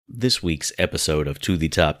This week's episode of To the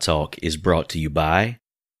Top Talk is brought to you by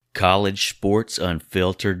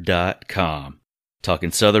CollegeSportsUnfiltered.com.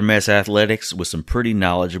 Talking Southern Miss athletics with some pretty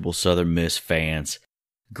knowledgeable Southern Miss fans.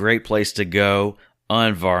 Great place to go,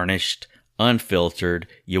 unvarnished, unfiltered.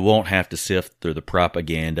 You won't have to sift through the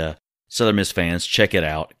propaganda. Southern Miss fans, check it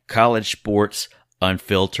out.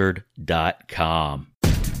 CollegeSportsUnfiltered.com.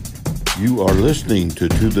 You are listening to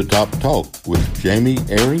the Top Talk with Jamie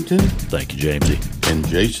Arrington. Thank you, Jamesy. And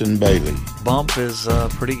Jason Bailey. Bump is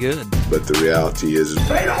pretty good. But the reality is,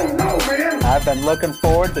 they don't know, man. I've been looking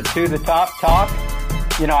forward to the Top Talk.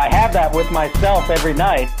 You know, I have that with myself every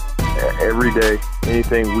night. Every day,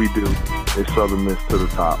 anything we do is Southern Miss to the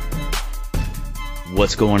top.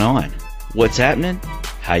 What's going on? What's happening?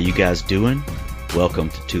 How you guys doing? Welcome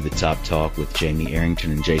to the Top Talk with Jamie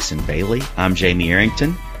Arrington and Jason Bailey. I'm Jamie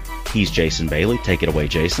Arrington. He's Jason Bailey. Take it away,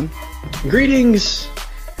 Jason. Greetings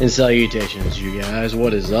and salutations, you guys.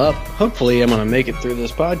 What is up? Hopefully I'm going to make it through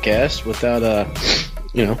this podcast without,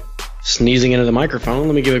 sneezing into the microphone.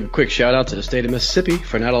 Let me give a quick shout out to the state of Mississippi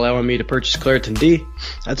for not allowing me to purchase Claritin D.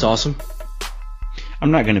 That's awesome.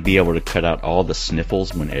 I'm not going to be able to cut out all the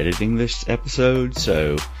sniffles when editing this episode,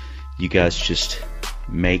 so you guys just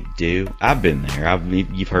make do. I've been there.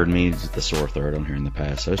 You've heard me with the sore throat on here in the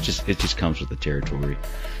past, so it just comes with the territory.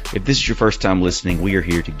 If this is your first time listening, we are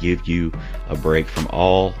here to give you a break from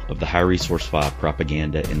all of the high resource 5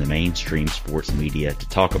 propaganda in the mainstream sports media to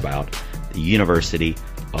talk about the University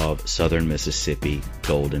of Southern Mississippi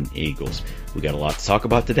Golden Eagles. We got a lot to talk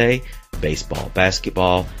about today: baseball,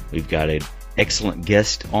 basketball. We've got an excellent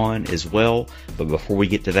guest on as well. But before we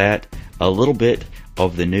get to that, a little bit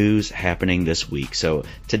of the news happening this week. So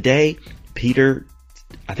today, Peter,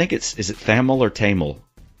 I think is it Thamel or Tamel?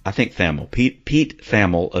 I think Thamel. Pete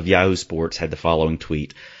Thamel of Yahoo Sports had the following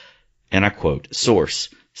tweet, and I quote, "Source: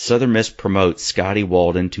 Southern Miss promotes Scotty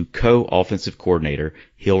Walden to co-offensive coordinator.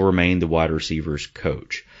 He'll remain the wide receivers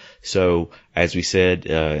coach." So, as we said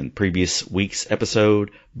in previous week's episode,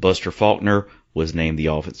 Buster Faulkner was named the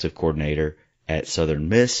offensive coordinator at Southern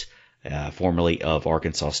Miss, formerly of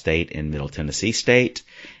Arkansas State and Middle Tennessee State.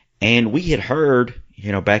 And we had heard,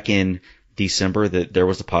 back in December that there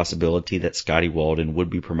was a possibility that Scotty Walden would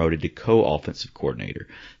be promoted to co-offensive coordinator.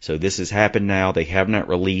 So this has happened now. They have not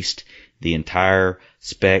released the entire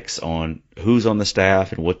specs on who's on the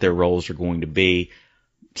staff and what their roles are going to be.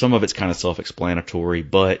 Some of it's kind of self-explanatory,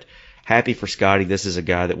 but happy for Scotty. This is a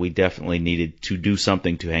guy that we definitely needed to do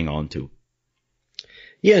something to hang on to.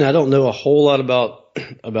 Yeah, and I don't know a whole lot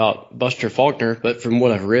about Buster Faulkner, but from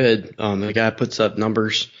what I've read, the guy puts up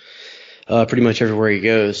numbers pretty much everywhere he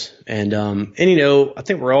goes. And I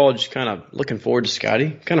think we're all just kind of looking forward to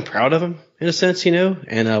Scotty, kind of proud of him in a sense, And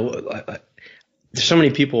there's so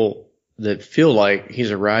many people that feel like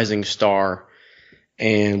he's a rising star,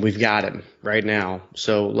 and we've got him right now.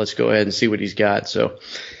 So let's go ahead and see what he's got. So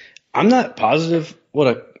I'm not positive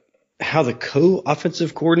how the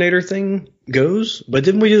co-offensive coordinator thing goes, but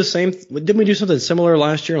didn't we do something similar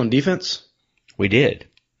last year on defense? We did.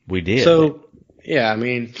 So, yeah, I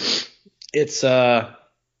mean, it's, I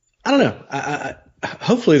don't know. I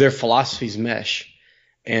hopefully their philosophies mesh,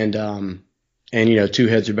 and two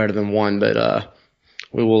heads are better than one, but,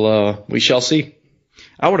 we shall see.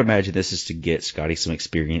 I would imagine this is to get Scotty some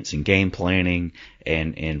experience in game planning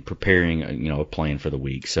and preparing, a plan for the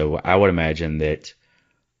week. So I would imagine that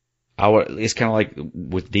it's kind of like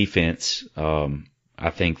with defense. I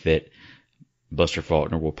think that Buster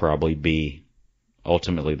Faulkner will probably be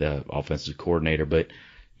ultimately the offensive coordinator, but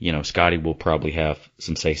Scotty will probably have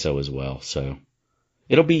some say so as well. So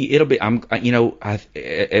it'll be. We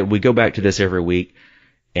go back to this every week,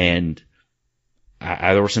 and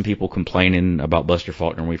there were some people complaining about Buster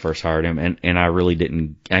Faulkner when we first hired him, and I really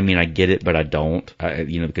didn't. I mean, I get it, but I don't.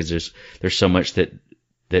 Because there's so much that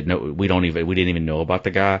we didn't even know about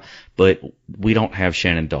the guy. But we don't have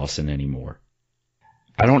Shannon Dawson anymore.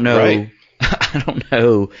 I don't know. Right. I don't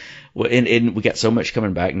know. And we got so much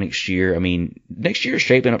coming back next year. I mean, next year is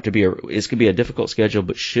shaping up to be it's gonna be a difficult schedule,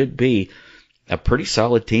 but should be a pretty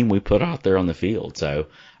solid team we put out there on the field. So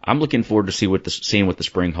I'm looking forward to seeing what the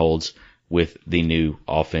spring holds with the new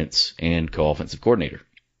offense and co-offensive coordinator.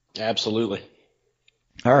 Absolutely.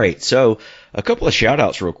 All right, so a couple of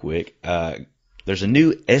shout-outs real quick. There's a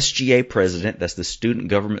new SGA president. That's the Student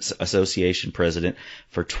Government Association president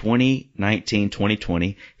for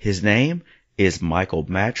 2019-2020. His name is Michael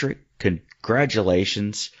Matrick.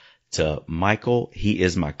 Congratulations to Michael. He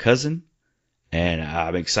is my cousin, and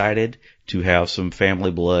I'm excited to have some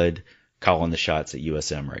family blood calling the shots at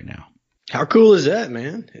USM right now. How cool is that,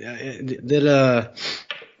 man?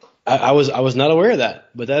 I was not aware of that,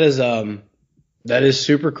 but that is That is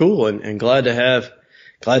super cool, and glad to have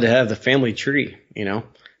the family tree,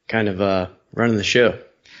 kind of running the show.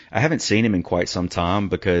 I haven't seen him in quite some time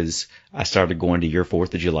because I started going to your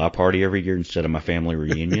 4th of July party every year instead of my family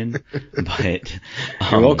reunion. But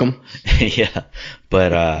you're welcome. Yeah,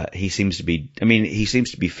 but he seems to be. I mean, he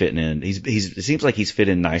seems to be fitting in. It seems like he's fit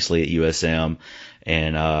in nicely at USM,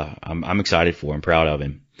 and I'm excited for him. Proud of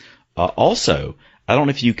him. Also, I don't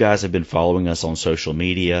know if you guys have been following us on social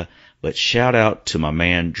media, but shout out to my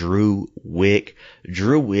man, Drew Wick.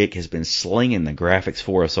 Drew Wick has been slinging the graphics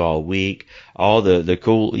for us all week. All the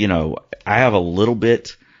cool, I have a little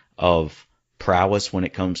bit of prowess when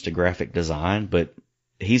it comes to graphic design, but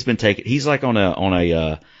he's like on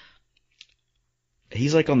the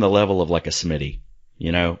level of like a Smitty.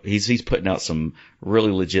 He's putting out some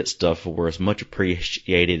really legit stuff for us. Much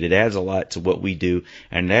appreciated. It adds a lot to what we do,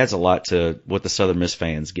 and it adds a lot to what the Southern Miss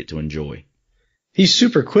fans get to enjoy. He's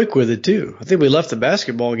super quick with it, too. I think we left the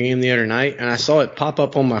basketball game the other night, and I saw it pop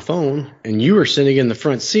up on my phone, and you were sitting in the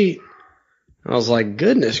front seat. I was like,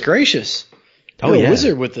 goodness gracious. You're a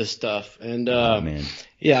wizard with this stuff. And, man.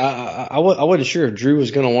 Yeah, I wasn't sure if Drew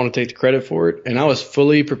was going to want to take the credit for it, and I was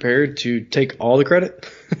fully prepared to take all the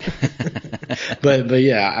credit. but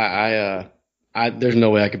yeah, I there's no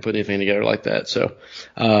way I could put anything together like that. So,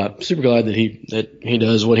 super glad that he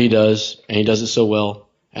does what he does, and he does it so well.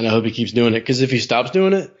 And I hope he keeps doing it, because if he stops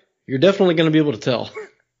doing it, you're definitely going to be able to tell.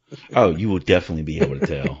 Oh, you will definitely be able to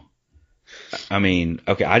tell. I mean,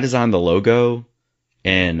 okay, I designed the logo,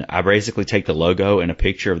 and I basically take the logo and a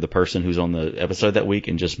picture of the person who's on the episode that week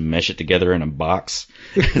and just mesh it together in a box.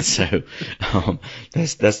 So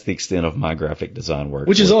that's the extent of my graphic design work.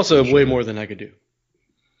 Which is also way more than I could do.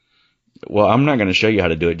 Well, I'm not going to show you how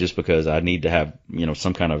to do it just because I need to have,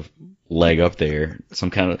 some kind of leg up there,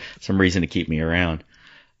 some reason to keep me around.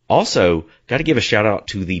 Also, got to give a shout out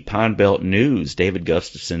to the Pine Belt News. David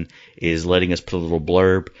Gustafson is letting us put a little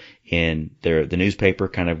blurb in the newspaper,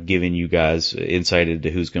 kind of giving you guys insight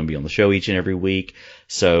into who's going to be on the show each and every week.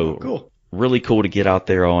 So, cool. Really cool to get out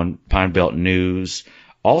there on Pine Belt News.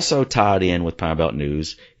 Also tied in with Pine Belt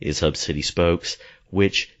News is Hub City Spokes,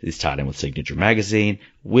 which is tied in with Signature Magazine,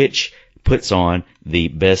 which puts on the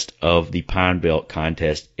Best of the Pine Belt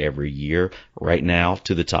contest every year. Right now,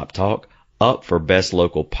 To the Top Talk, up for Best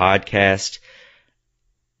Local Podcast.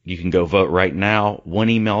 You can go vote right now. One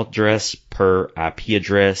email address per IP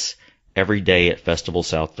address every day at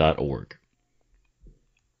festivalsouth.org.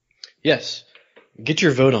 Yes. Get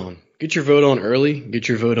your vote on. Get your vote on early. Get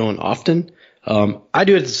your vote on often. I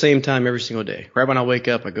do it at the same time every single day. Right when I wake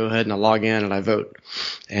up, I go ahead and I log in and I vote.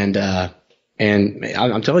 And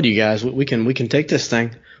I'm telling you guys, we can take this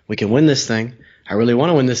thing. We can win this thing. I really want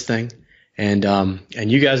to win this thing. And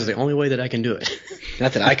you guys are the only way that I can do it.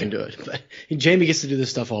 Not that I can do it, but Jamie gets to do this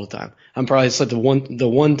stuff all the time. It's like the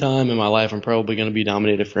one time in my life I'm probably going to be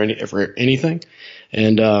nominated for anything.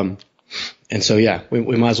 And so yeah, we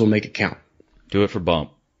might as well make it count. Do it for Bump.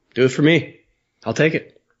 Do it for me. I'll take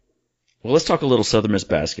it. Well, let's talk a little Southern Miss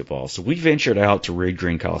basketball. So we ventured out to Red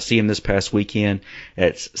Green Coliseum this past weekend.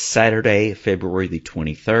 It's Saturday, February the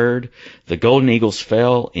 23rd. The Golden Eagles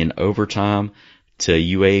fell in overtime to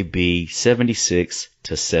UAB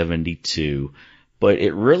 76-72. But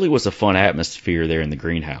it really was a fun atmosphere there in the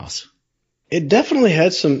greenhouse. It definitely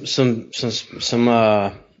had some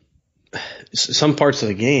parts of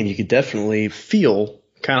the game. You could definitely feel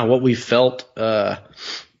kind of what we felt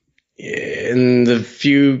in the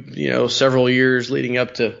few, several years leading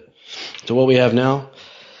up to what we have now.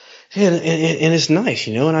 And it's nice,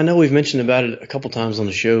 and I know we've mentioned about it a couple times on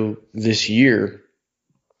the show this year,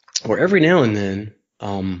 where every now and then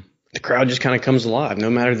the crowd just kind of comes alive. No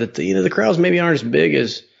matter that the crowds maybe aren't as big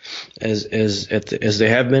as they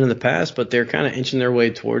have been in the past, but they're kind of inching their way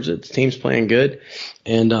towards it. The team's playing good,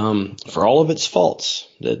 and for all of its faults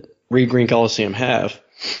that Reed Green Coliseum has,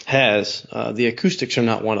 the acoustics are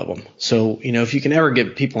not one of them. So if you can ever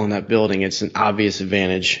get people in that building, it's an obvious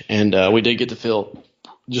advantage. And we did get to feel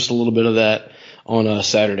just a little bit of that on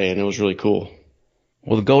Saturday, and it was really cool.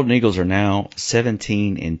 Well, the Golden Eagles are now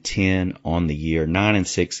 17-10 on the year,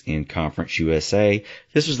 9-6 in Conference USA.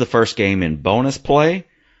 This was the first game in bonus play.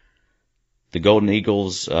 The Golden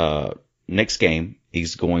Eagles' next game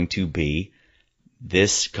is going to be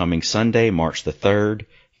this coming Sunday, March the 3rd.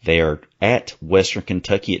 They are at Western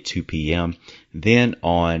Kentucky at 2 p.m. Then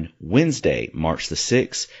on Wednesday, March the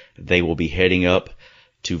 6th, they will be heading up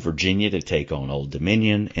to Virginia to take on Old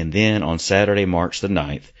Dominion. And then on Saturday, March the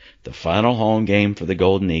 9th, the final home game for the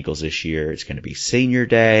Golden Eagles this year. It's going to be Senior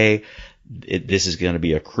Day. This is going to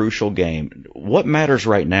be a crucial game. What matters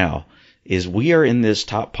right now is we are in this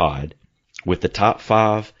top pod with the top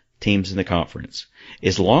 5 teams in the conference.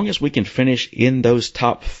 As long as we can finish in those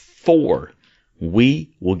top 4,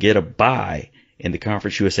 we will get a bye in the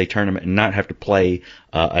Conference USA tournament and not have to play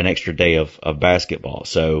an extra day of basketball.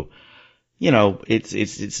 So,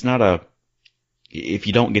 it's not if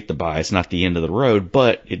you don't get the bye, it's not the end of the road,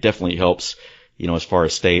 but it definitely helps, as far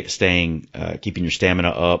as staying, keeping your stamina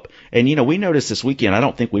up. And, we noticed this weekend, I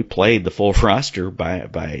don't think we played the full roster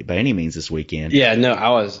by any means this weekend. Yeah, no, I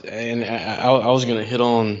was going to hit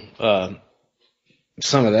on,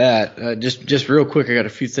 some of that. Just real quick, I got a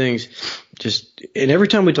few things. And every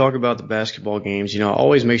time we talk about the basketball games, I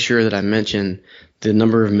always make sure that I mention the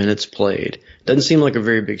number of minutes played. Doesn't seem like a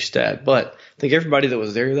very big stat, but I think everybody that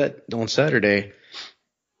was there on Saturday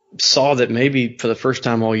saw that maybe for the first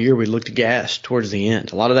time all year we looked gassed towards the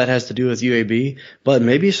end. A lot of that has to do with UAB, but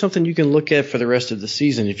maybe it's something you can look at for the rest of the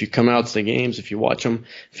season if you come out to the games, if you watch them,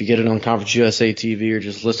 if you get it on Conference USA TV or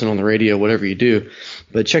just listen on the radio, whatever you do.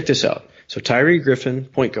 But check this out. So Tyree Griffin,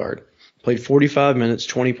 point guard, played 45 minutes,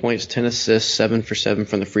 20 points, 10 assists, 7 for 7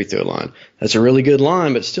 from the free throw line. That's a really good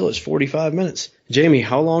line, but still it's 45 minutes. Jamie,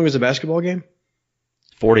 how long is a basketball game?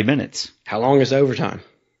 40 minutes. How long is overtime?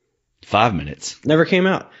 5 minutes. Never came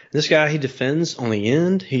out. This guy, he defends on the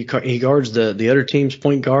end. He guards the other team's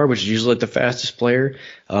point guard, which is usually the fastest player.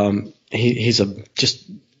 He's just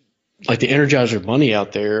like the Energizer Bunny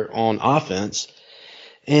out there on offense.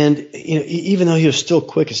 And, even though he was still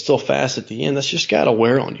quick and still fast at the end, that's just got to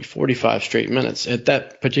wear on you. 45 straight minutes at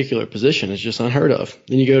that particular position is just unheard of.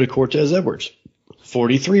 Then you go to Cortez Edwards.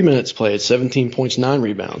 43 minutes played, 17 points, 9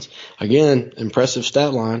 rebounds. Again, impressive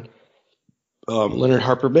stat line. Leonard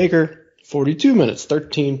Harper-Baker, 42 minutes,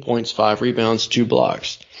 13 points, 5 rebounds, 2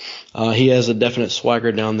 blocks. He has a definite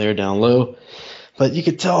swagger down there, down low. But you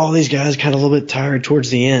could tell all these guys kind of a little bit tired towards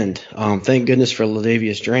the end. Thank goodness for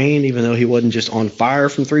Ladavius Drain, even though he wasn't just on fire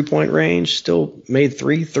from three-point range, still made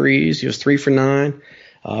 3 threes. He was 3 for 9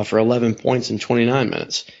 for 11 points in 29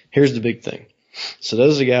 minutes. Here's the big thing. So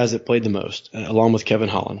those are the guys that played the most, along with Kevin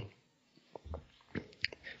Holland.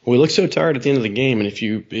 We looked so tired at the end of the game, and if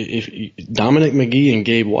Dominic McGee and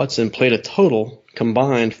Gabe Watson played a total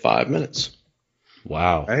combined 5 minutes.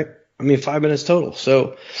 Wow. Right? 5 minutes total.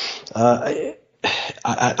 So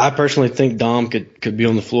I personally think Dom could be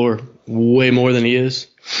on the floor way more than he is.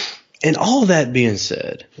 And all that being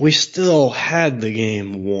said, we still had the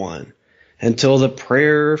game won until the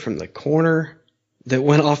prayer from the corner that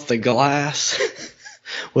went off the glass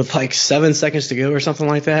with like 7 seconds to go or something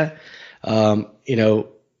like that.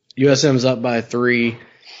 USM's up by 3,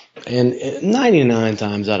 and 99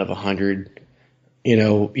 times out of 100,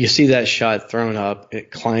 you see that shot thrown up,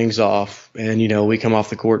 it clangs off, and, we come off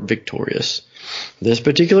the court victorious. This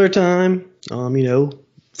particular time,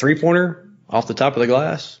 3-pointer off the top of the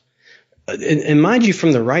glass. And mind you,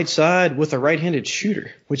 from the right side with a right-handed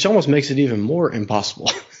shooter, which almost makes it even more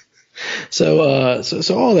impossible. So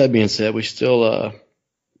all that being said, we still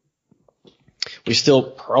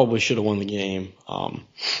probably should have won the game.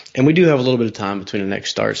 And we do have a little bit of time between the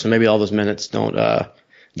next start, so maybe all those minutes don't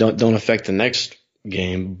affect the next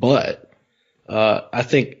game. But I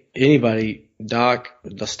think anybody, Doc,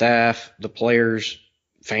 the staff, the players,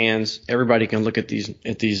 fans, everybody can look at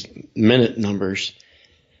these minute numbers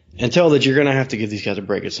and tell that you're going to have to give these guys a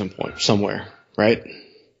break at some point, somewhere, right?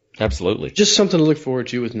 Absolutely. Just something to look forward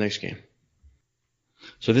to with the next game.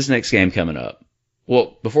 So this next game coming up.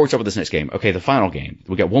 Well, before we start with this next game, okay, the final game.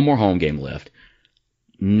 We got one more home game left.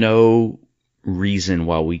 No reason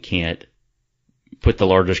why we can't put the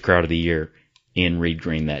largest crowd of the year in Reed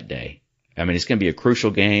Green that day. It's going to be a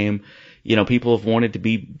crucial game. People have wanted to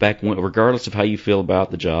be back, regardless of how you feel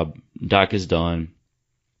about the job Doc has done.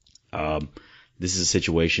 This is a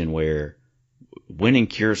situation where winning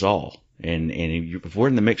cures all. And if we're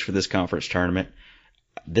in the mix for this conference tournament,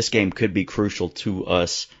 this game could be crucial to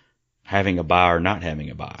us having a bye or not having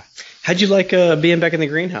a bye. How'd you like being back in the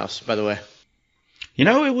greenhouse, by the way?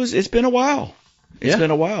 It's been a while. It's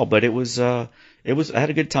been a while, but I had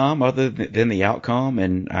a good time other than the outcome,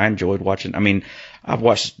 and I enjoyed watching. I've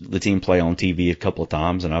watched the team play on TV a couple of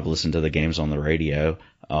times, and I've listened to the games on the radio.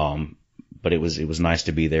 But it was nice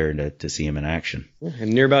to be there and to see him in action.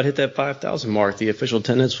 And near about hit that 5,000 mark. The official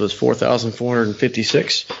attendance was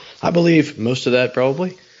 4,456. I believe most of that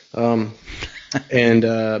probably. But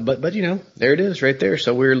there it is right there.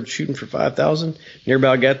 So we're shooting for 5,000. Near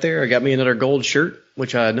about got there. I got me another gold shirt,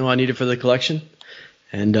 which I know I needed for the collection.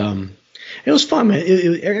 And it was fun, man.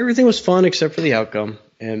 Everything was fun except for the outcome.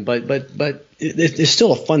 But it's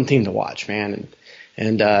still a fun team to watch, man.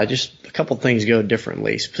 And just a couple things go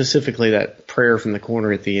differently, specifically that prayer from the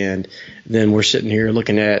corner at the end. Then we're sitting here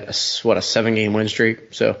looking at a 7-game win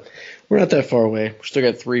streak. So We're not that far away. We still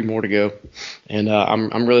got 3 more to go, and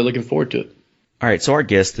I'm really looking forward to it. All right, so our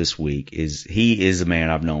guest this week he is a man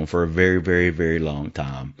I've known for a very, very, very long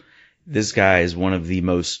time. This guy is one of the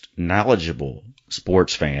most knowledgeable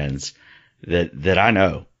sports fans that I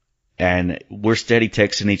know. And we're steady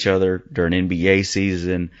texting each other during NBA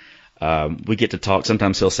season. We get to talk.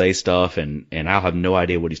 Sometimes he'll say stuff and I'll have no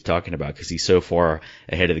idea what he's talking about because he's so far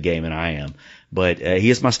ahead of the game than I am. But he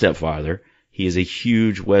is my stepfather. He is a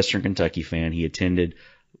huge Western Kentucky fan. He attended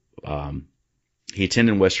Western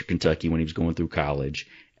Kentucky when he was going through college,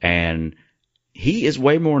 and he is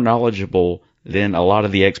way more knowledgeable than a lot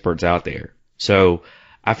of the experts out there. So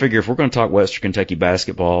I figure if we're going to talk Western Kentucky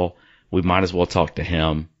basketball, we might as well talk to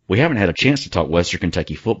him. We haven't had a chance to talk Western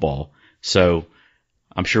Kentucky football, so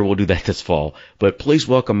I'm sure we'll do that this fall. But please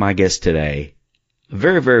welcome my guest today, a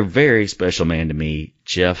very, very, very special man to me,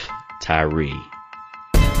 Jeff Tyree.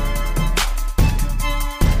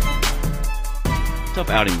 Tough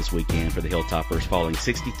outing this weekend for the Hilltoppers, falling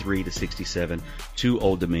 63-67 to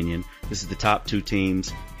Old Dominion. This is the top 2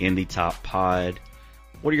 teams in the top pod.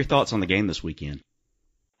 What are your thoughts on the game this weekend?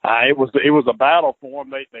 It was a battle for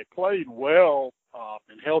them. They played well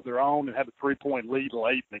and held their own and had a 3-point lead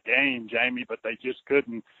late in the game, Jamie, but they just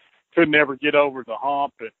couldn't ever get over the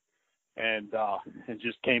hump and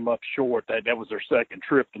just came up short. That was their second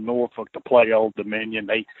trip to Norfolk to play Old Dominion.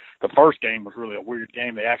 The first game was really a weird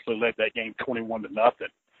game. They actually led that game 21-0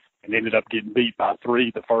 and ended up getting beat by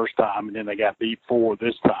 3 the first time, and then they got beat 4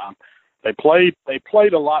 this time. They played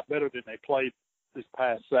a lot better than they played this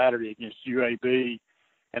past Saturday against UAB.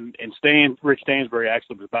 And Rick Stansbury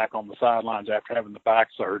actually was back on the sidelines after having the back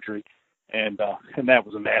surgery, and that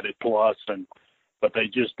was an added plus. But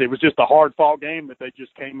it was just a hard fought game that they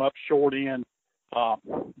just came up short in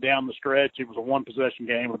down the stretch. It was a 1-possession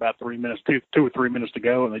game with about 3 minutes, 2 or 3 minutes to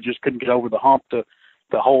go, and they just couldn't get over the hump to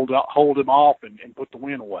hold him off and put the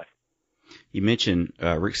win away. You mentioned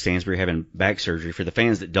Rick Stansbury having back surgery. For the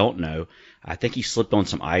fans that don't know, I think he slipped on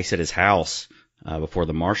some ice at his house before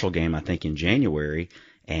the Marshall game, I think in January.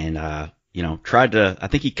 And, I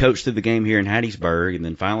think he coached through the game here in Hattiesburg and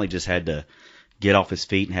then finally just had to get off his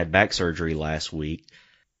feet and had back surgery last week.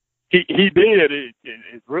 He did.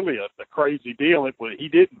 It's really a crazy deal. He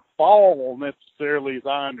didn't fall necessarily, as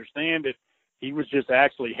I understand it. He was just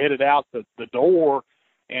actually headed out the door,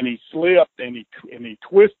 and he slipped and he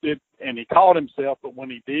twisted and he caught himself. But when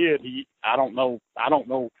he did, I don't know.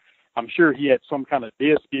 I'm sure he had some kind of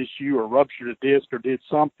disc issue or ruptured a disc or did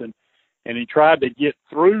something. And he tried to get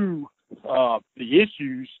through the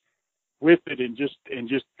issues with it and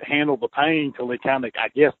just handle the pain till they till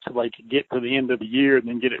they could get to the end of the year and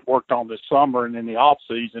then get it worked on this summer and in the off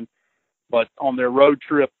season. But on their road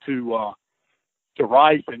trip to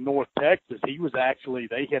Rice in North Texas,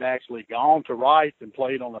 they had actually gone to Rice and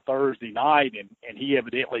played on a Thursday night, and he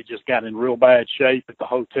evidently just got in real bad shape at the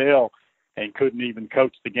hotel and couldn't even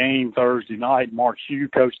coach the game Thursday night. Mark Shue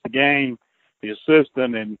coached the game, the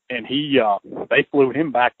assistant, and they flew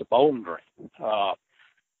him back to Bowling Green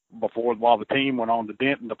while the team went on to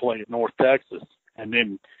Denton to play at North Texas, and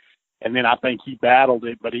then I think he battled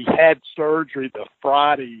it, but he had surgery the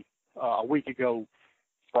Friday a week ago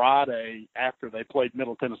Friday after they played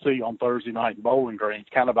Middle Tennessee on Thursday night in Bowling Green. It's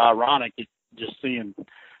kind of ironic just seeing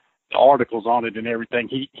the articles on it and everything.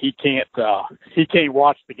 He can't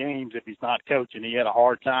watch the games if he's not coaching. He had a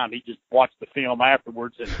hard time. He just watched the film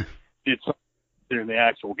afterwards and did something during the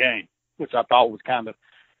actual game, which I thought was kind of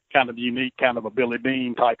unique, kind of a Billy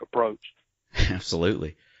Bean type approach.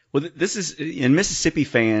 Absolutely. Well, this is, and Mississippi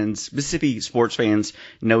sports fans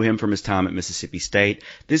know him from his time at Mississippi State.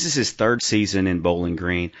 This is his 3rd season in Bowling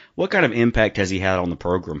Green. What kind of impact has he had on the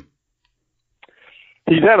program?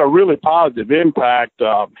 He's had a really positive impact.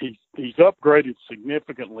 He's upgraded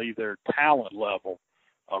significantly their talent level.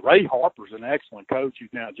 Ray Harper's an excellent coach. He's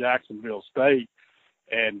now at Jacksonville State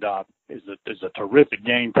and is a terrific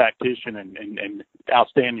game tactician and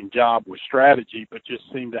outstanding job with strategy, but just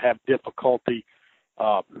seemed to have difficulty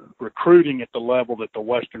recruiting at the level that the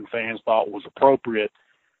Western fans thought was appropriate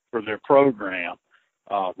for their program.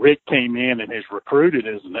 Rick came in and has recruited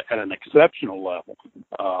at an exceptional level,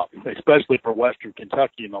 especially for Western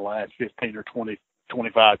Kentucky in the last 15 or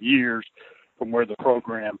 25 years from where the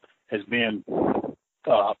program has been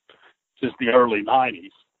since the early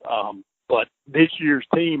 90s. But this year's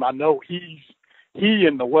team, I know he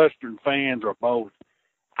and the Western fans are both,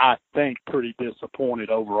 I think, pretty disappointed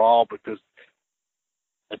overall because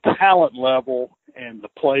the talent level and the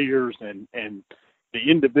players and the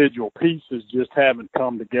individual pieces just haven't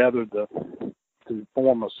come together to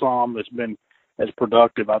form a sum that's been as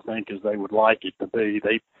productive, I think, as they would like it to be.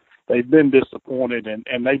 they've been disappointed,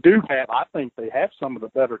 and they do have, I think they have some of the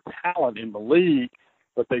better talent in the league,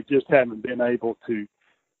 but they just haven't been able to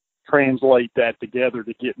translate that together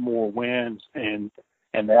to get more wins, and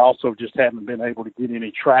they also just haven't been able to get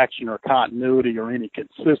any traction or continuity or any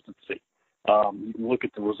consistency. You can look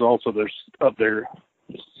at the results of their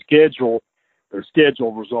schedule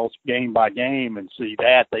results game by game and see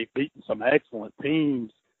that they've beaten some excellent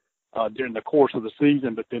teams during the course of the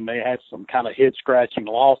season, but then they had some kind of head-scratching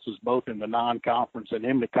losses both in the non-conference and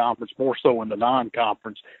in the conference, more so in the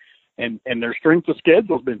non-conference. And their strength of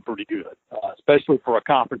schedule has been pretty good, especially for a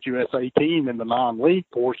Conference USA team in the non-league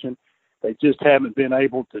portion. They just haven't been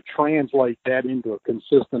able to translate that into a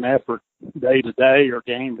consistent effort day to day or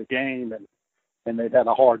game to game, and they've had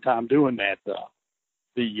a hard time doing that.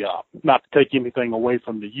 Not to take anything away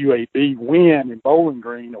from the UAB win in Bowling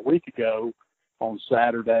Green a week ago on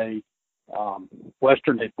Saturday,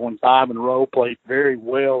 Western had won 5 in a row, played very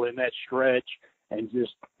well in that stretch, and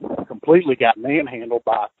just completely got manhandled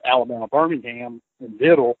by Alabama Birmingham in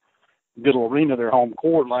Biddle Arena, their home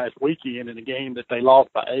court last weekend, in a game that they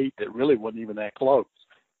lost by 8 that really wasn't even that close.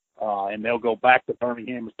 And they'll go back to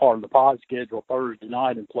Birmingham as part of the pod schedule Thursday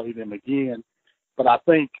night and play them again. But I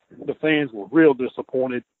think the fans were real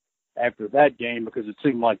disappointed after that game because it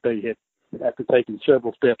seemed like they had, after taking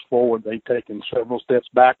several steps forward, they'd taken several steps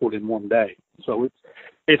backward in one day. So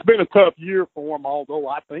it's been a tough year for them, although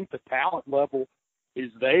I think the talent level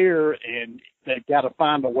is there, and they've got to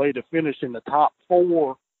find a way to finish in the top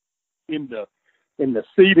 4 in the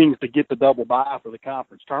seedings to get the double bye for the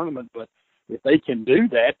conference tournament. But if they can do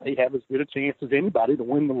that, they have as good a chance as anybody to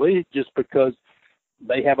win the league, just because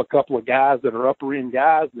they have a couple of guys that are upper end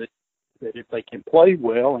guys that if they can play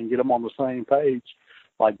well and get them on the same page,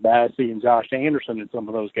 like Bassey and Josh Anderson and some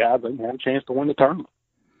of those guys, they can have a chance to win the tournament.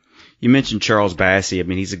 You mentioned Charles Bassey. I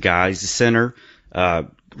mean, he's a center.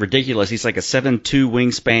 Ridiculous. He's like a 7'2"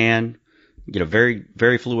 wingspan, very,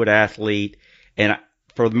 very fluid athlete. And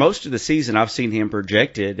for most of the season, I've seen him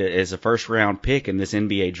projected as a first-round pick in this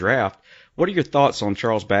NBA draft. What are your thoughts on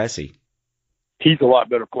Charles Bassey? He's a lot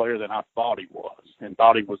better player than I thought he was and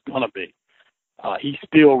thought he was going to be. He's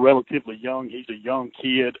still relatively young. He's a young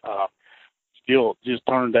kid, still just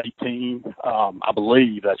turned 18. I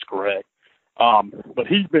believe that's correct. But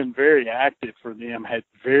he's been very active for them,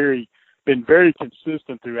 been very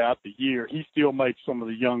consistent throughout the year. He still makes some of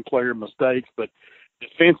the young player mistakes, but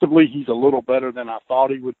defensively, he's a little better than I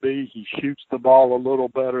thought he would be. He shoots the ball a little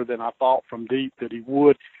better than I thought from deep that he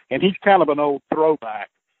would. And he's kind of an old throwback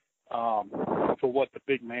to what the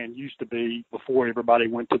big man used to be before everybody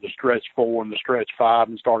went to the stretch 4 and the stretch 5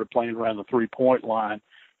 and started playing around the 3-point line.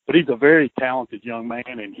 But he's a very talented young man,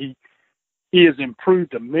 and he has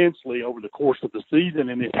improved immensely over the course of the season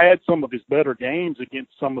and has had some of his better games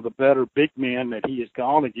against some of the better big men that he has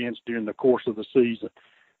gone against during the course of the season.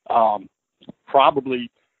 Probably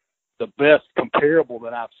the best comparable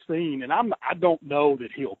that I've seen, and I don't know that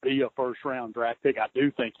he'll be a first-round draft pick. I do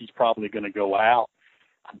think he's probably going to go out.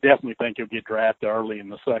 I definitely think he'll get drafted early in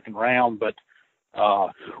the second round, but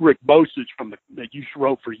Rick Bosich that you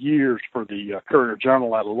wrote for years for the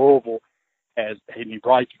Courier-Journal out of Louisville, and he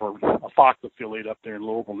writes for a Fox affiliate up there in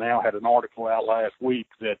Louisville now, had an article out last week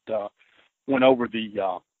that went over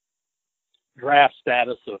the draft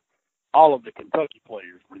status of all of the Kentucky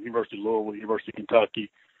players from University of Louisville, University of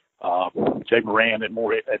Kentucky, Jay Moran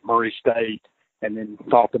at Murray State, and then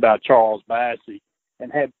talked about Charles Bassey,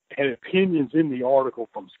 and had opinions in the article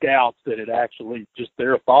from scouts that had actually just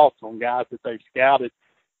their thoughts on guys that they've scouted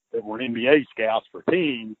that were NBA scouts for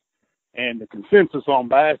teams. And the consensus on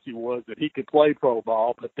Bassey was that he could play pro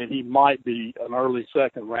ball, but that he might be an early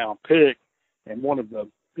second-round pick. And one of the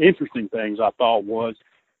interesting things I thought was,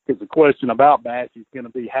 because the question about Bassey is going to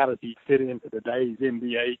be how does he fit into today's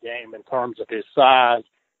NBA game in terms of his size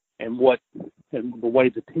and the way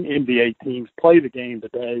the NBA teams play the game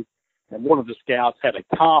today. And one of the scouts had a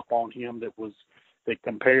comp on him that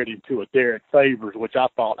compared him to a Derek Favors, which I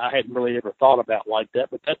thought I hadn't really ever thought about like that.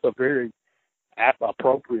 But that's a very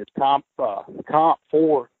appropriate comp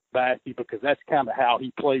for Bassey, because that's kind of how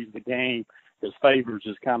he plays the game. His Favors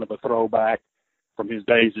is kind of a throwback from his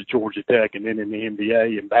days at Georgia Tech and then in the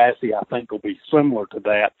NBA. And Bassey, I think, will be similar to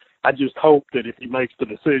that. I just hope that if he makes the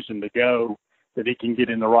decision to go, that he can get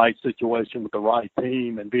in the right situation with the right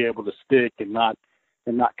team and be able to stick and not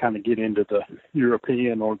kind of get into the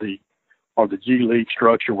European or the G League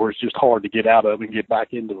structure where it's just hard to get out of and get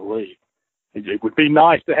back into the league. It would be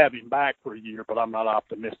nice to have him back for a year, but I'm not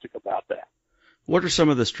optimistic about that. What are some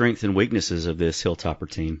of the strengths and weaknesses of this Hilltopper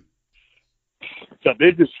team? The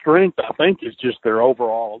biggest strength, I think, is just their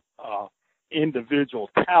overall individual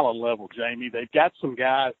talent level, Jamie. They've got some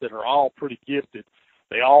guys that are all pretty gifted.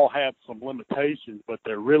 They all have some limitations, but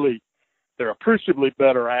they're appreciably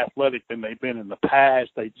better athletic than they've been in the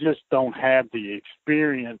past. They just don't have the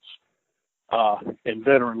experience and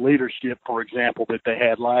veteran leadership, for example, that they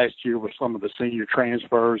had last year with some of the senior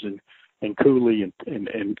transfers and Cooley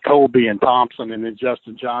and Colby and Thompson, and then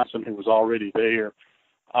Justin Johnson, who was already there.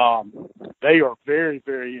 They are very,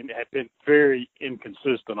 have been very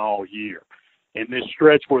inconsistent all year. In this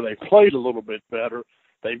stretch where they played a little bit better,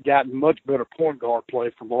 they've gotten much better point guard play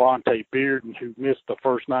from Levante Bearden, who missed the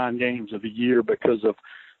first 9 games of the year because of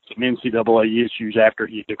some NCAA issues after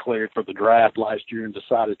he declared for the draft last year and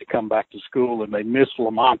decided to come back to school. And they missed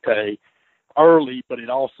Levante early, but it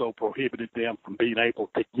also prohibited them from being able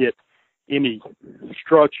to get any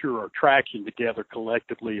structure or traction together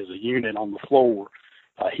collectively as a unit on the floor.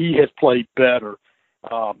 He has played better,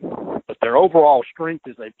 but their overall strength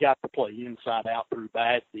is they've got to play inside out through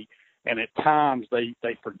Bassey, and at times they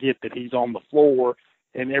forget that he's on the floor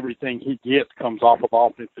and everything he gets comes off of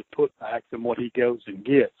offensive putbacks and what he goes and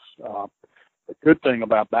gets. The good thing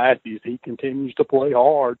about Bassey is he continues to play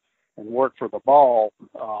hard and work for the ball,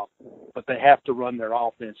 but they have to run their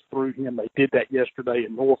offense through him. They did that yesterday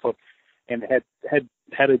in Norfolk and had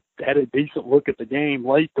a decent look at the game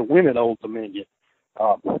late to win at Old Dominion.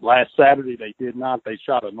 Last Saturday they did not. They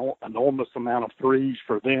shot an enormous amount of threes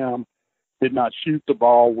for them, did not shoot the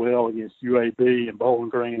ball well against UAB and Bowling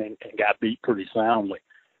Green and got beat pretty soundly.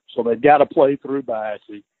 So they've got to play through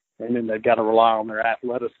Bassey, and then they've got to rely on their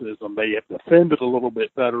athleticism. They have defended a little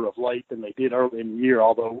bit better of late than they did early in the year,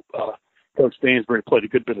 although Coach Stansbury played a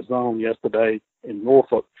good bit of zone yesterday in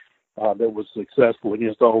Norfolk that was successful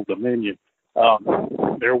against Old Dominion.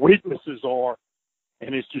 Their weaknesses are,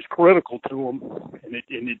 and it's just critical to them, and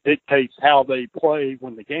it dictates how they play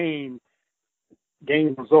when the game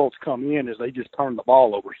results come in, is they just turn the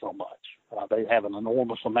ball over so much. They have an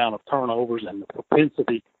enormous amount of turnovers and the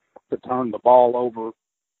propensity to turn the ball over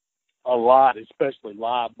a lot, especially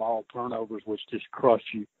live ball turnovers, which just crush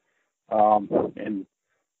you. And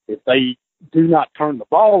if they do not turn the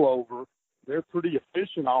ball over, they're pretty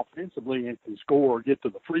efficient offensively and can score or get to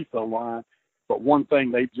the free throw line. But one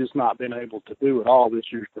thing they've just not been able to do at all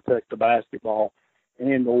this year is protect the basketball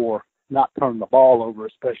and or not turn the ball over,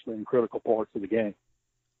 especially in critical parts of the game.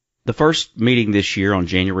 The first meeting this year on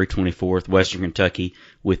January 24th, Western Kentucky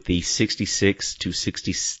with the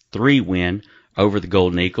 66-63 win over the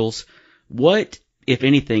Golden Eagles. What, if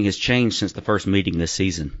anything, has changed since the first meeting this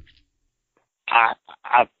season? I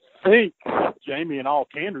think, Jamie, in all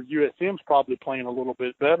candor, USM's probably playing a little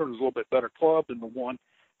bit better. It's a little bit better club than the one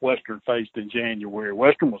Western faced in January.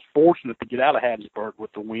 Western was fortunate to get out of Hattiesburg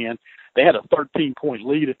with the win. They had a 13-point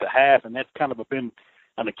lead at the half, and that's kind of been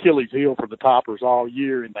an Achilles heel for the Toppers all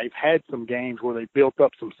year, and they've had some games where they built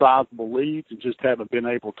up some sizable leads and just haven't been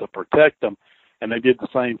able to protect them. And they did the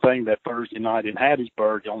same thing that Thursday night in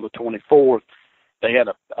Hattiesburg on the 24th. They had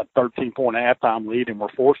a 13-point halftime lead and were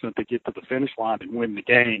fortunate to get to the finish line and win the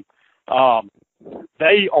game.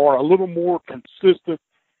 They are a little more consistent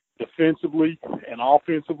defensively and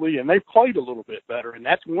offensively, and they've played a little bit better, and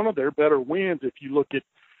that's one of their better wins if you look at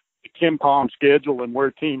the KenPom schedule and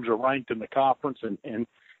where teams are ranked in the conference and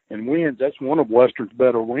wins. That's one of Western's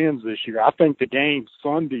better wins this year. I think the game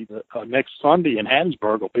Sunday, next Sunday in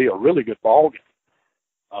Hattiesburg, will be a really good ball game.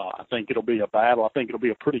 I think it'll be a battle. I think it'll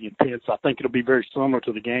be a pretty intense. I think it'll be very similar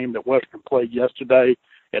to the game that Western played yesterday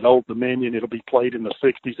at Old Dominion. It'll be played in the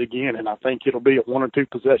 60s again, and I think it'll be a 1 or 2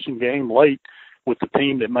 possession game late with the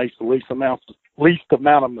team that makes the least amount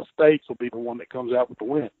of mistakes will be the one that comes out with the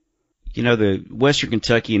win. You know, the Western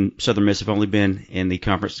Kentucky and Southern Miss have only been in the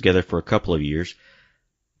conference together for a couple of years,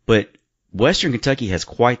 but Western Kentucky has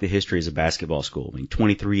quite the history as a basketball school. I mean,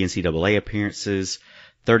 23 NCAA appearances,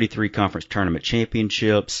 33 conference tournament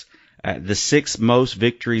championships, the 6 most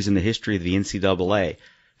victories in the history of the NCAA.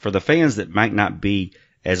 For the fans that might not be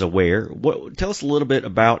as aware, tell us a little bit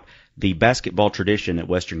about the basketball tradition at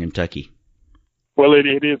Western Kentucky. Well, it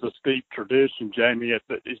is a steep tradition, Jamie,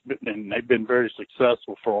 and they've been very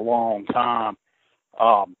successful for a long time.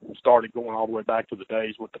 Started going all the way back to the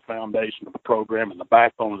days with the foundation of the program and the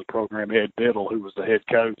backbone of the program, Ed Diddle, who was the head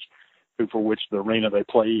coach, for which the arena they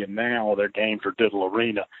play in now, their games are Diddle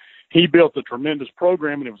Arena. He built a tremendous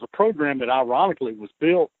program, and it was a program that ironically was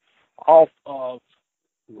built off of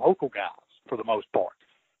local guys for the most part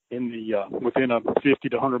in the within a 50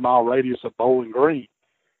 to 100 mile radius of Bowling Green.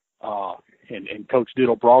 And Coach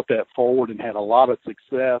Diddle brought that forward and had a lot of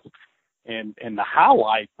success. And the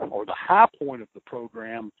highlight or the high point of the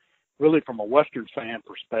program, really from a Western fan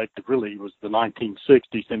perspective, really was the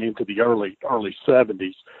 1960s and into the early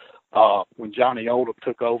 70s. when Johnny Oldham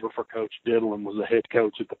took over for Coach Diddle and was the head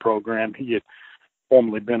coach at the program. He had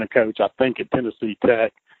formerly been a coach, I think, at Tennessee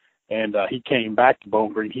Tech, and he came back to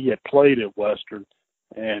Bowling Green. He had played at Western,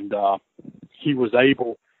 and he was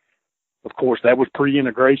able, of course, that was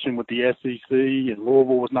pre-integration with the SEC, and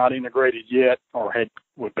Louisville was not integrated yet, or had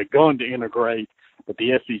begun to integrate, but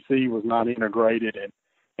the SEC was not integrated,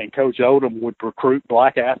 and Coach Odom would recruit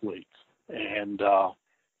black athletes, and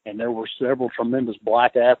there were several tremendous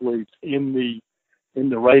black athletes in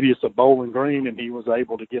the radius of Bowling Green, and he was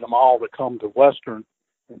able to get them all to come to Western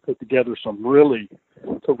and put together some really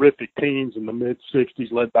terrific teams in the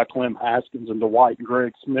mid-'60s, led by Clem Haskins and Dwight and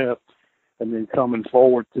Greg Smith, and then coming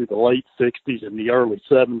forward to the late 60s and the early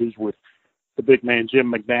 70s with the big man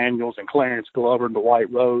Jim McDaniels and Clarence Glover and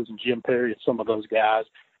Dwight Rose and Jim Perry and some of those guys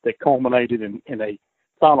that culminated in a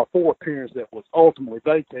Final Four appearance that was ultimately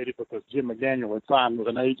vacated because Jim McDaniel had signed with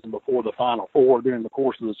an agent before the Final Four during the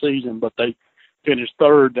course of the season, but they finished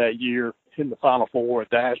third that year in the Final Four at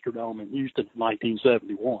the Astrodome in Houston in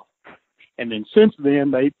 1971. And then since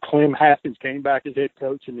then, Clem Haskins came back as head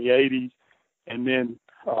coach in the 80s, and then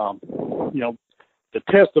the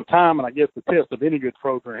test of time, and I guess the test of any good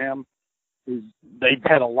program, is they've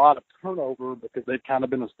had a lot of turnover because they've kind of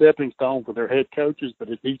been a stepping stone for their head coaches, but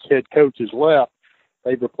as each head coach has left,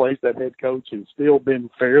 they've replaced that head coach and still been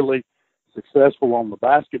fairly successful on the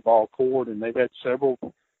basketball court, and they've had several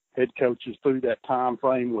head coaches through that time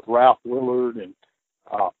frame with Ralph Willard and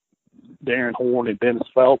Darren Horn and Dennis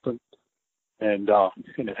Felton, and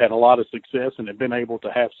have had a lot of success and have been able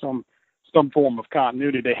to have some form of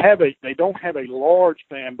continuity. They don't have a large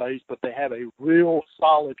fan base, but they have a real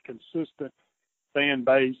solid, consistent fan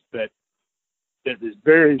base that is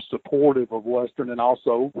very supportive of Western, and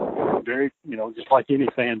also very, just like any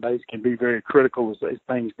fan base, can be very critical as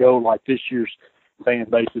things go. Like this year's fan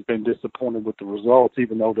base has been disappointed with the results,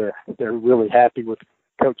 even though they're really happy with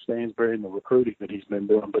Coach Stansbury and the recruiting that he's been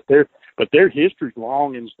doing. But their history's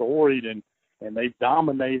long and storied, and they've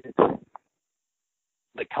dominated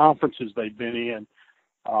the conferences they've been in,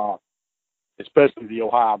 especially the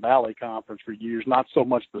Ohio Valley Conference for years. Not so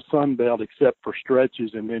much the Sun Belt, except for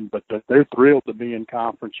stretches, but they're thrilled to be in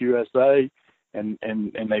Conference USA, and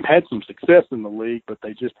they've had some success in the league, but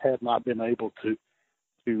they just have not been able to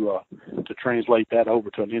translate that over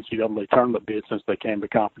to an NCAA tournament bid since they came to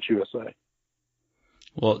Conference USA.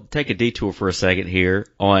 Well, take a detour for a second here.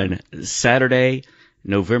 On Saturday,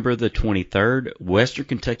 November the 23rd, Western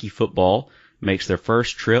Kentucky football makes their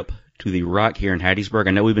first trip to the Rock here in Hattiesburg.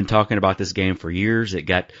 I know we've been talking about this game for years. It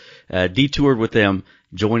got detoured with them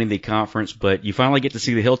joining the conference, but you finally get to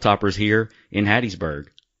see the Hilltoppers here in Hattiesburg.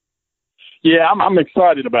 Yeah, I'm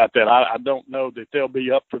excited about that. I don't know that they'll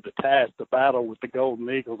be up for the task to battle with the Golden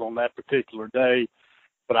Eagles on that particular day,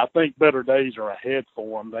 but I think better days are ahead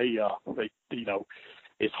for them. They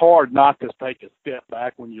it's hard not to take a step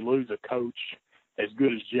back when you lose a coach as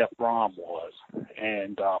good as Jeff Brom was,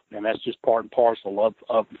 and that's just part and parcel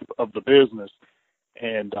of the business,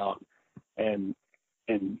 and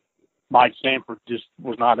Mike Sanford just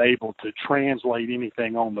was not able to translate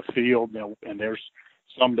anything on the field, and there's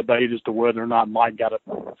some debate as to whether or not Mike got a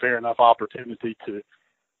fair enough opportunity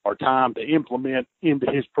or time to implement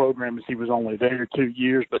into his program, as he was only there 2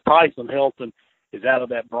 years. But Tyson Helton is out of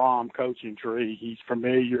that Brom coaching tree. He's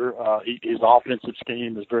familiar. His offensive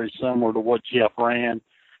scheme is very similar to what Jeff ran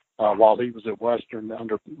while he was at Western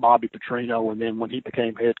under Bobby Petrino, and then when he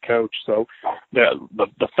became head coach. So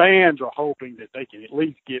the fans are hoping that they can at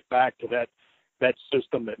least get back to that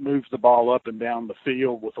system that moves the ball up and down the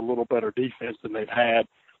field with a little better defense than they've had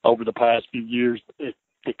over the past few years. It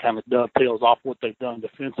kind of dovetails off what they've done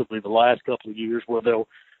defensively the last couple of years, where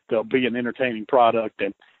they'll be an entertaining product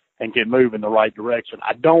and can move in the right direction.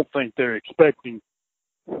 I don't think they're expecting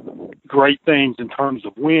great things in terms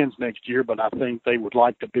of wins next year, but I think they would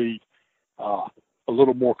like to be a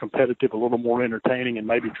little more competitive, a little more entertaining, and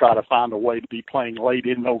maybe try to find a way to be playing late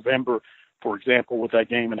in November, for example, with that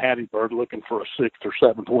game in Hattiesburg, looking for a 6th or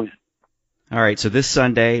 7th win. All right, so this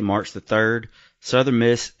Sunday, March the 3rd, Southern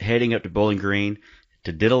Miss heading up to Bowling Green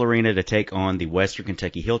to Diddle Arena to take on the Western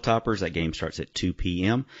Kentucky Hilltoppers. That game starts at 2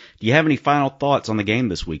 p.m. Do you have any final thoughts on the game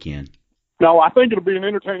this weekend? No, I think it'll be an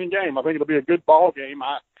entertaining game. I think it'll be a good ball game.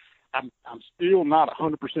 I'm still not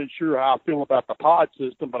 100% sure how I feel about the pod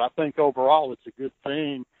system, but I think overall it's a good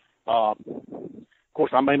thing. Of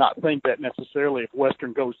course, I may not think that necessarily if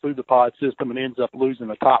Western goes through the pod system and ends up losing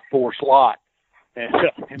the top 4 slot and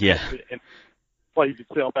plays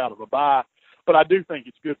itself out of a bye. But I do think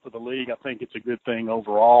it's good for the league. I think it's a good thing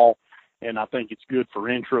overall, and I think it's good for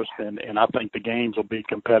interest, and I think the games will be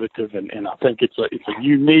competitive, and I think it's a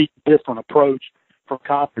unique, different approach for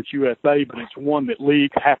Conference USA, but it's one that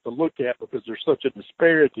leagues have to look at because there's such a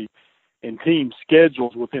disparity in team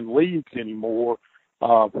schedules within leagues anymore,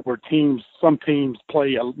 where some teams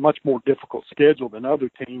play a much more difficult schedule than other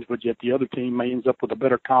teams, but yet the other team may ends up with a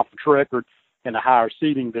better conference record and a higher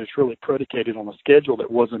seeding that's really predicated on a schedule that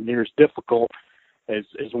wasn't near as difficult as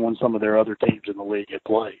when some of their other teams in the league had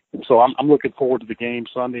played. So I'm looking forward to the game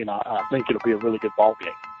Sunday, and I think it'll be a really good ball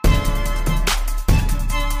game.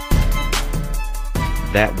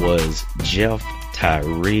 That was Jeff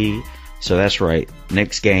Tyree. So that's right.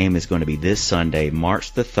 Next game is going to be this Sunday,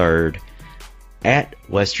 March the 3rd, at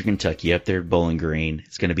Western Kentucky, up there at Bowling Green.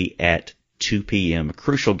 It's going to be at 2 p.m., a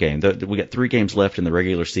crucial game. We got 3 games left in the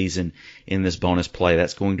regular season in this bonus play.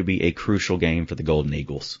 That's going to be a crucial game for the Golden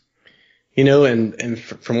Eagles. You know, and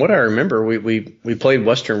from what I remember, we played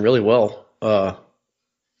Western really well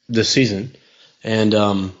this season, and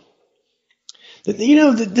you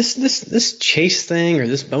know, this chase thing or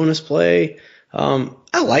this bonus play,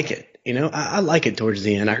 I like it. You know, I like it towards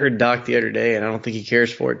the end. I heard Doc the other day, and I don't think he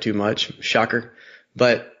cares for it too much. Shocker,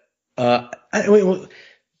 but do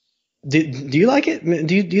you like it?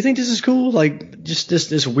 Do you think this is cool? Like just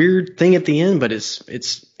this weird thing at the end, but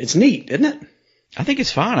it's neat, isn't it? I think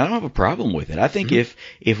it's fine. I don't have a problem with it. I think if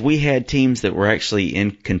we had teams that were actually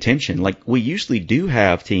in contention, like we usually do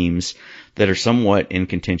have teams that are somewhat in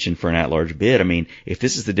contention for an at-large bid. I mean, if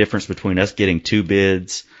this is the difference between us getting 2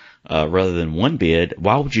 bids rather than 1 bid,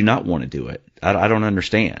 why would you not want to do it? I don't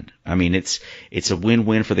understand. I mean, it's a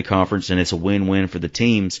win-win for the conference, and it's a win-win for the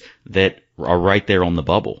teams that are right there on the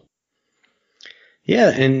bubble. Yeah,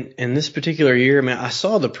 and this particular year, I mean, I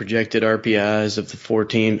saw the projected RPIs of the 4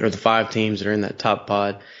 teams or the 5 teams that are in that top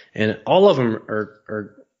pod, and all of them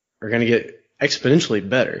are going to get exponentially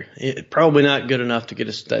better. Probably not good enough to get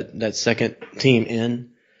us that second team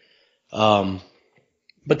in,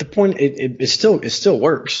 but the point it still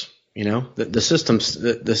works. You know, the system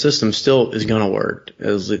still is going to work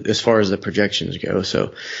as far as the projections go.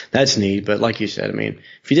 So that's neat. But like you said, I mean,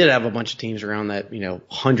 if you did have a bunch of teams around that,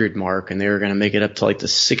 100 mark and they were going to make it up to like the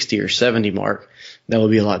 60 or 70 mark, that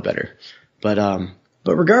would be a lot better. But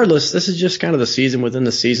regardless, this is just kind of the season within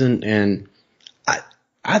the season. And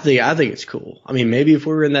I think it's cool. I mean, maybe if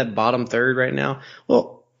we were in that bottom third right now,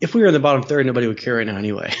 well, if we were in the bottom third, nobody would care right now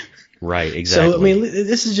anyway. Right, exactly. So, I mean,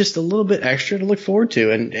 this is just a little bit extra to look forward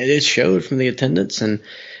to, and it showed from the attendance, and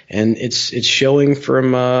it's showing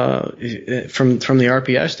from the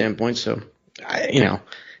RPI standpoint. So,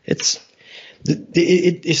 it's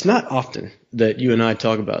not often that you and I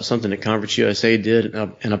talk about something that Conference USA did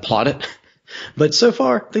and applaud it, but so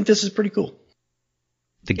far, I think this is pretty cool.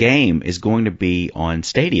 The game is going to be on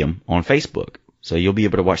Stadium on Facebook, so you'll be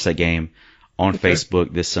able to watch that game on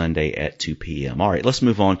Facebook this Sunday at 2 p.m. All right, let's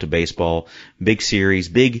move on to baseball. Big series,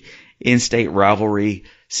 big in-state rivalry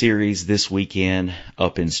series this weekend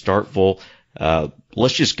up in Starkville.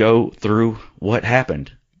 Let's just go through what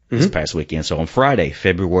happened this past weekend. So on Friday,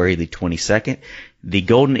 February the 22nd, the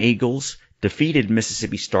Golden Eagles defeated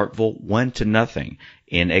Mississippi Starkville 1-0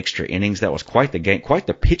 in extra innings. That was quite the game, quite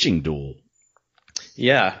the pitching duel.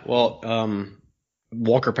 Yeah, well,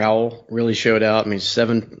 Walker Powell really showed out. I mean,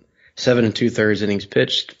 7 2/3 innings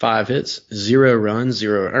pitched, 5 hits, 0 runs,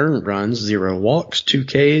 0 earned runs, 0 walks, 2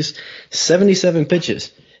 Ks, 77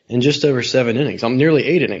 pitches in just over 7 innings. Nearly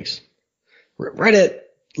 8 innings. Right at,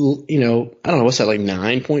 I don't know, what's that, like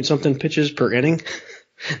 9 point something pitches per inning?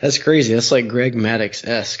 That's crazy. That's like Greg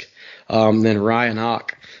Maddux-esque. Then Ryan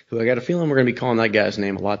Ock, who I got a feeling we're going to be calling that guy's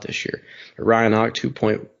name a lot this year. Ryan Ock, 2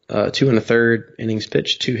 1/3 innings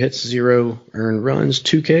pitched, 2 hits, 0 earned runs,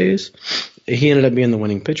 2 Ks. He ended up being the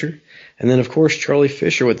winning pitcher. And then, of course, Charlie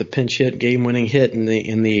Fisher with the pinch hit, game-winning hit in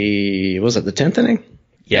the was it the 10th inning?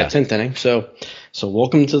 Yeah, 10th inning. So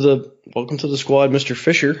welcome to the squad, Mr.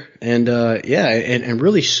 Fisher. And and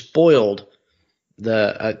really spoiled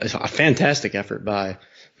a fantastic effort by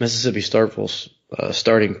Mississippi Starkville's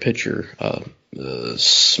starting pitcher,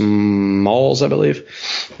 Smalls, I believe.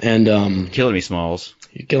 And killing me, Smalls.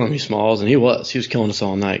 You're killing me, Smalls, and he was killing us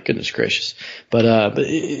all night. Goodness gracious! But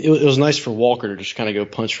it was nice for Walker to just kind of go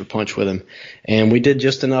punch for punch with him, and we did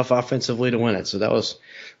just enough offensively to win it. So that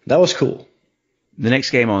was cool. The next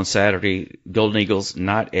game on Saturday, Golden Eagles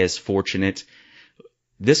not as fortunate.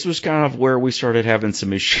 This was kind of where we started having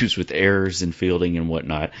some issues with errors in fielding and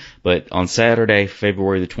whatnot. But on Saturday,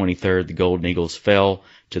 February the 23rd, the Golden Eagles fell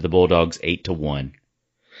to the Bulldogs 8-1.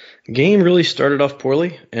 Game really started off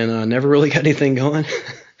poorly and never really got anything going.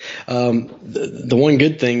 The one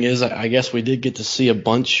good thing is I guess we did get to see a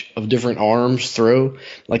bunch of different arms throw.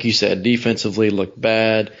 Like you said, defensively looked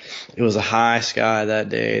bad. It was a high sky that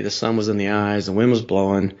day. The sun was in the eyes. The wind was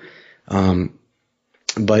blowing.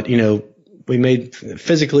 but we made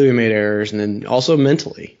errors, and then also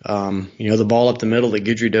mentally. The ball up the middle that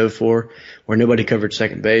Guidry dove for, where nobody covered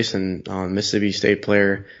second base, and Mississippi State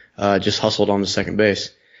player just hustled on the second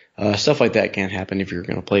base. Stuff like that can't happen if you're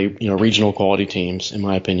going to play, regional quality teams, in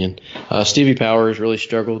my opinion. Stevie Powers really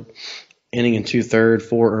struggled, inning and 2/3,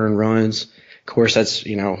 4 earned runs. Of course, that's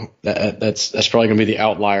that's probably going to be the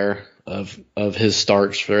outlier of his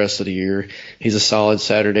starts for the rest of the year. He's a solid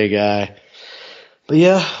Saturday guy. But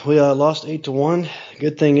yeah, we lost 8-1.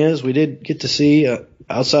 Good thing is we did get to see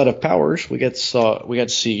outside of Powers, we got to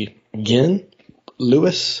see Ginn,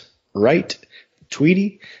 Lewis, Wright,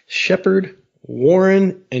 Tweedy, Shepard,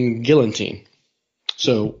 Warren, and Gillantine.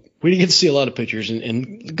 So we did get to see a lot of pitchers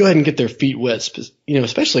and go ahead and get their feet wet,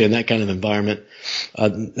 especially in that kind of environment.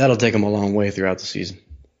 That'll take them a long way throughout the season.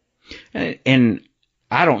 And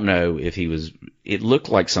I don't know if it looked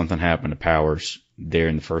like something happened to Powers there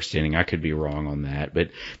in the first inning. I could be wrong on that,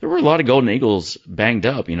 but there were a lot of Golden Eagles banged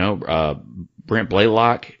up. Brent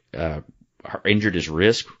Blaylock injured his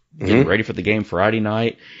wrist, getting ready for the game Friday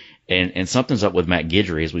night, and something's up with Matt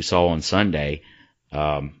Guidry, as we saw on Sunday.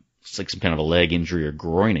 It's like some kind of a leg injury or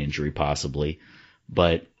groin injury possibly,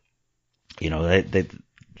 but they've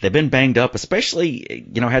been banged up, especially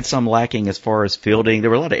had some lacking as far as fielding.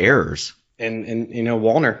 There were a lot of errors, and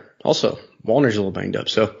Wallner's a little banged up,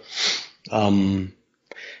 so.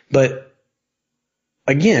 But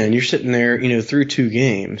again, you're sitting there, through 2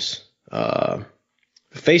 games,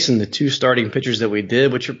 facing the 2 starting pitchers that we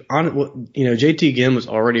did, which are JT Ginn was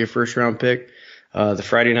already a first round pick. The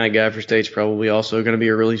Friday night guy for State's probably also going to be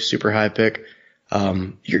a really super high pick.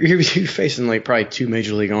 You're facing like probably 2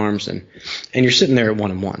 major league arms, and you're sitting there at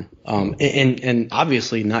 1-1. And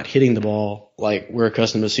obviously not hitting the ball like we're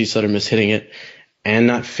accustomed to see Southern Miss hitting it, and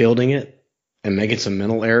not fielding it and making some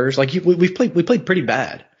mental errors. Like we played pretty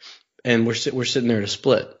bad, and we're sitting there to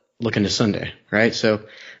split, looking to Sunday, right? So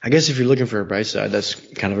I guess if you're looking for a bright side, that's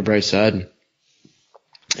kind of a bright side.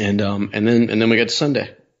 And then we got to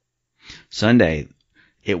Sunday. Sunday,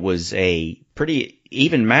 it was a pretty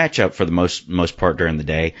even matchup for the most part during the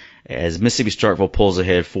day, as Mississippi Starkville pulls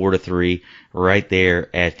ahead 4-3 right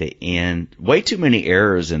there at the end. Way too many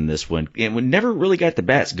errors in this one, and we never really got the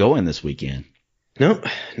bats going this weekend. No,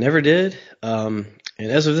 never did. And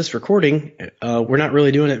as of this recording, we're not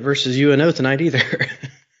really doing it versus UNO tonight either.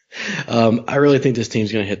 I really think this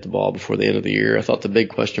team's going to hit the ball before the end of the year. I thought the big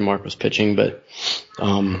question mark was pitching, we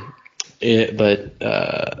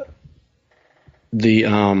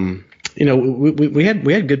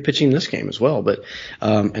had good pitching in this game as well, but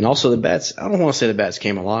and also the bats. I don't want to say the bats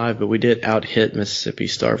came alive, but we did out hit Mississippi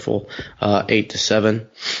Starkville 8-7.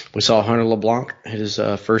 We saw Hunter LeBlanc hit his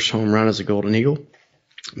first home run as a Golden Eagle.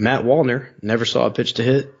 Matt Wallner never saw a pitch to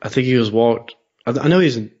hit. I think he was walked. I know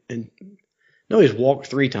he's walked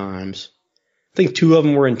 3 times. I think 2 of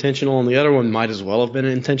them were intentional, and the other one might as well have been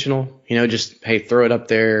intentional. Just hey, throw it up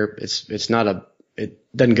there.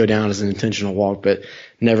 It doesn't go down as an intentional walk, but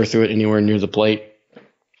never threw it anywhere near the plate.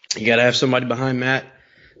 You got to have somebody behind Matt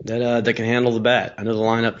that can handle the bat. I know the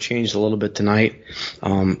lineup changed a little bit tonight.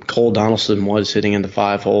 Cole Donaldson was hitting in the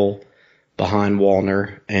 5-hole behind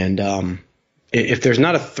Wallner, and if there's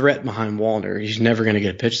not a threat behind Wallner, he's never going to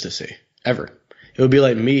get a pitch to see, ever. It would be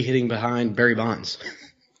like me hitting behind Barry Bonds.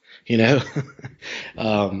 They're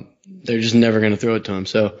just never going to throw it to him.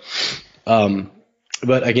 So,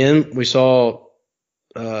 but again, we saw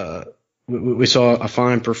a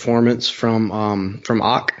fine performance from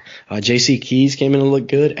Ock. J.C. Keys came in and looked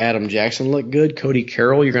good. Adam Jackson looked good. Cody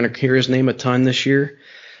Carroll, you're going to hear his name a ton this year.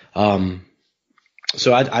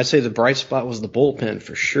 So I'd say the bright spot was the bullpen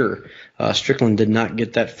for sure. Strickland did not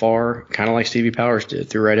get that far, kind of like Stevie Powers did,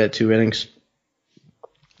 threw right at 2 innings.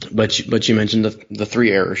 But you mentioned the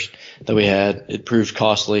 3 errors that we had. It proved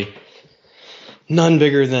costly. None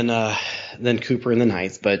bigger than Cooper in the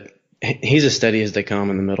 9th, but he's as steady as they come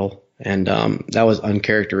in the middle, and that was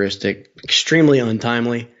uncharacteristic, extremely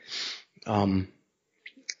untimely.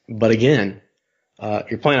 But again,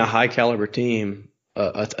 you're playing a high caliber team,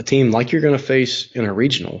 a team like you're going to face in a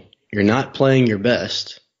regional. You're not playing your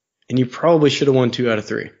best, and you probably should have won 2 out of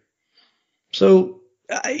 3. So,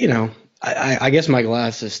 I guess my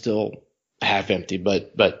glass is still half empty,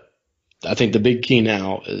 but I think the big key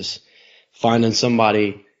now is finding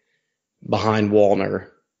somebody behind Wallner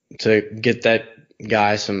to get that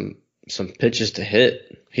guy some pitches to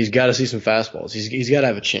hit. He's got to see some fastballs. He's got to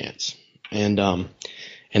have a chance, and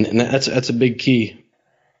that's a big key,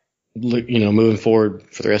 moving forward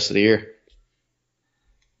for the rest of the year.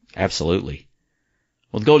 Absolutely.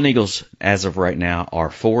 Well, the Golden Eagles, as of right now, are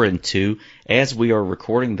 4-2. As we are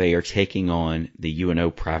recording, they are taking on the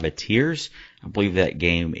UNO Privateers. I believe that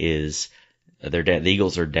game is the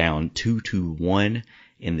Eagles are down 2-1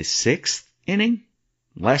 in the 6th inning.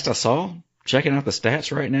 Last I saw, checking out the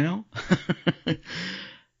stats right now.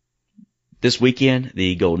 This weekend,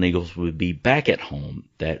 the Golden Eagles would be back at home.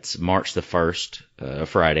 That's March the 1st,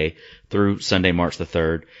 Friday, through Sunday, March the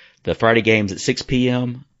 3rd. The Friday game's at 6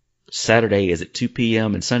 p.m., Saturday is at 2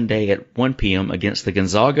 p.m., and Sunday at 1 p.m. against the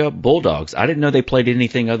Gonzaga Bulldogs. I didn't know they played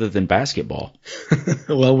anything other than basketball.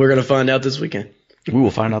 Well, we're going to find out this weekend. We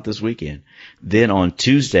will find out this weekend. Then on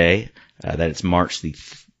Tuesday, that's March the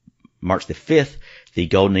 5th, the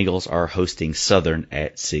Golden Eagles are hosting Southern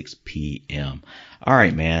at 6 p.m. All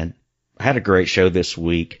right, man. I had a great show this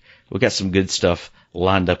week. We got some good stuff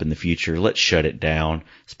lined up in the future. Let's shut it down.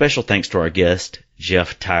 Special thanks to our guest,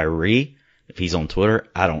 Jeff Tyree. If he's on Twitter,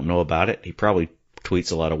 I don't know about it. He probably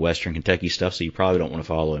tweets a lot of Western Kentucky stuff, so you probably don't want to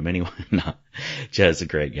follow him anyway. No, Jeff's a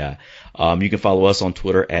great guy. You can follow us on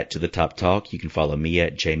Twitter at To The Top Talk. You can follow me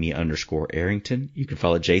at Jamie_Arrington. You can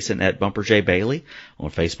follow Jason at Bumper J Bailey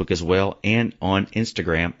on Facebook as well, and on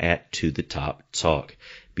Instagram at To The Top Talk.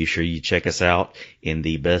 Be sure you check us out in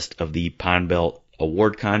the Best of the Pine Belt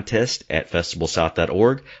Award Contest at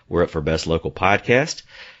festivalsouth.org. We're up for Best Local Podcast.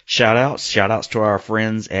 Shout outs to our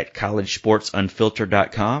friends at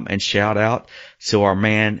collegesportsunfiltered.com, and shout out to our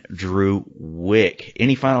man Drew Wick.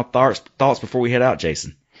 Any final thoughts before we head out,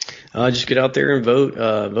 Jason? Just get out there and vote.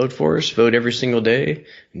 Vote for us. Vote every single day.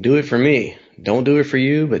 Do it for me. Don't do it for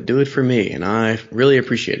you, but do it for me, and I really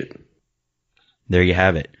appreciate it. There you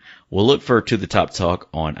have it. We'll look for To The Top Talk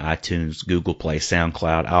on iTunes, Google Play,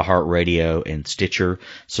 SoundCloud, iHeartRadio, and Stitcher.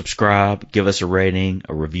 Subscribe, give us a rating,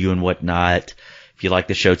 a review, and whatnot. If you like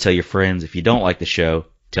the show, tell your friends. If you don't like the show,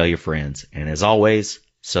 tell your friends. And as always,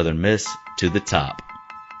 Southern Miss to the top.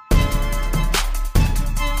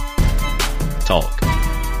 Talk.